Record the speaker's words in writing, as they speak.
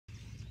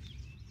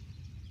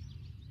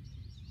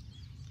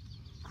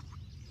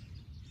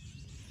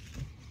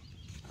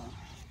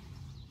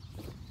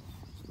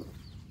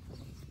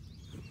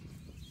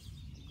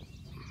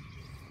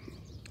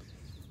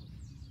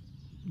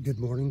Good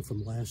morning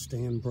from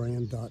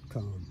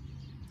laststandbrand.com.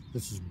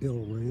 This is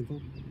Bill Randall.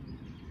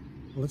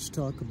 Let's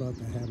talk about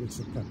the habits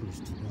of peppers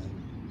today.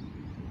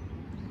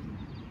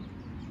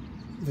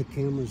 The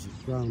camera's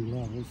at ground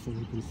level so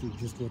we can see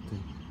just what the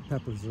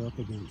peppers are up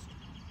against.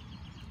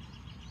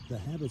 The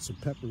habits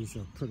of peppers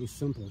are pretty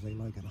simple. They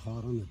like it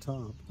hot on the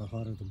top, the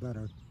hotter the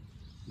better,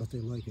 but they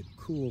like it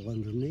cool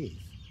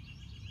underneath.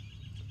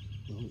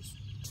 Well, it's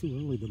too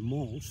early to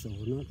mulch, so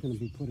we're not going to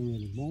be putting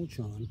any mulch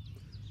on,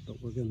 but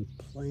we're going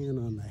to plan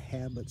on the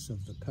habits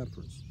of the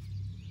peppers.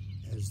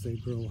 As they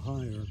grow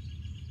higher,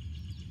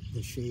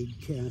 the shade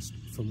cast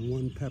from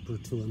one pepper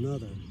to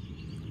another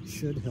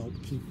should help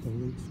keep the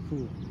roots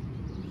cool,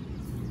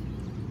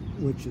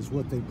 which is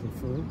what they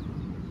prefer.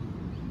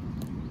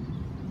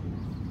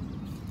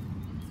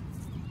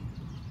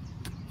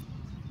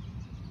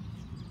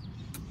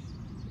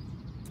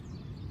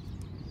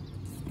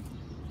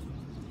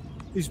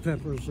 These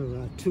peppers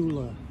are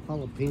Tula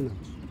Jalapenos.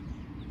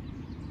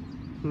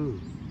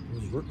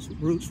 Those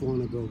roots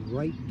want to go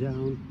right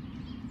down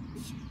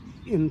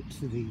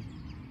into the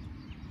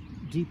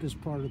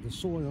deepest part of the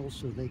soil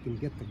so they can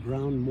get the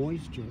ground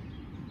moisture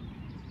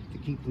to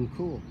keep them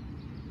cool.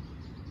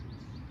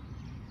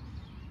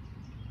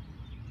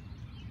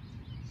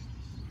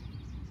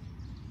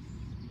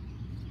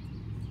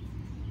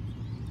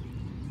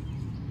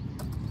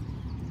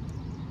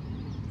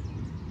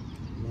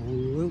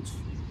 Long roots.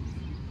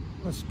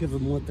 Let's give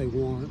them what they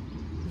want.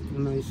 Get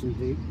them nice and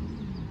deep.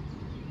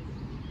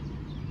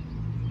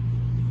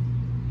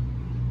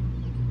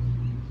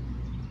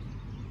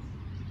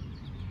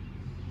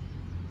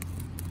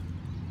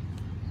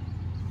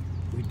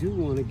 We do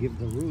want to give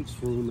the roots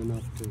room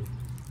enough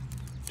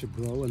to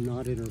grow and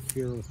not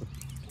interfere with the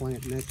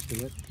plant next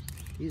to it.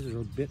 These are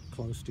a bit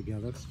close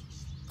together.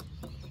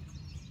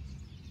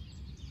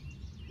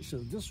 So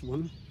this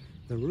one,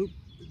 the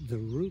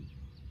root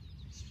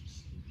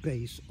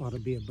base ought to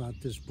be about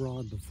this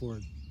broad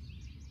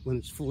when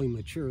it's fully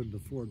matured,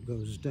 before it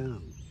goes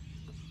down.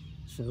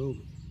 So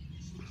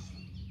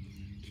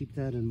keep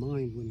that in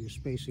mind when you're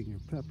spacing your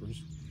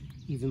peppers,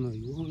 even though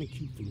you want to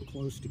keep them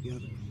close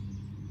together,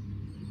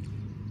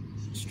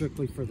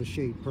 strictly for the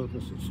shade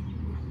purposes.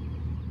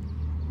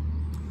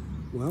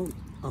 Well,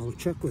 I'll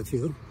check with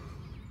you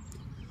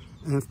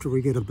after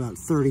we get about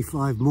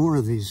 35 more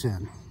of these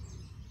in.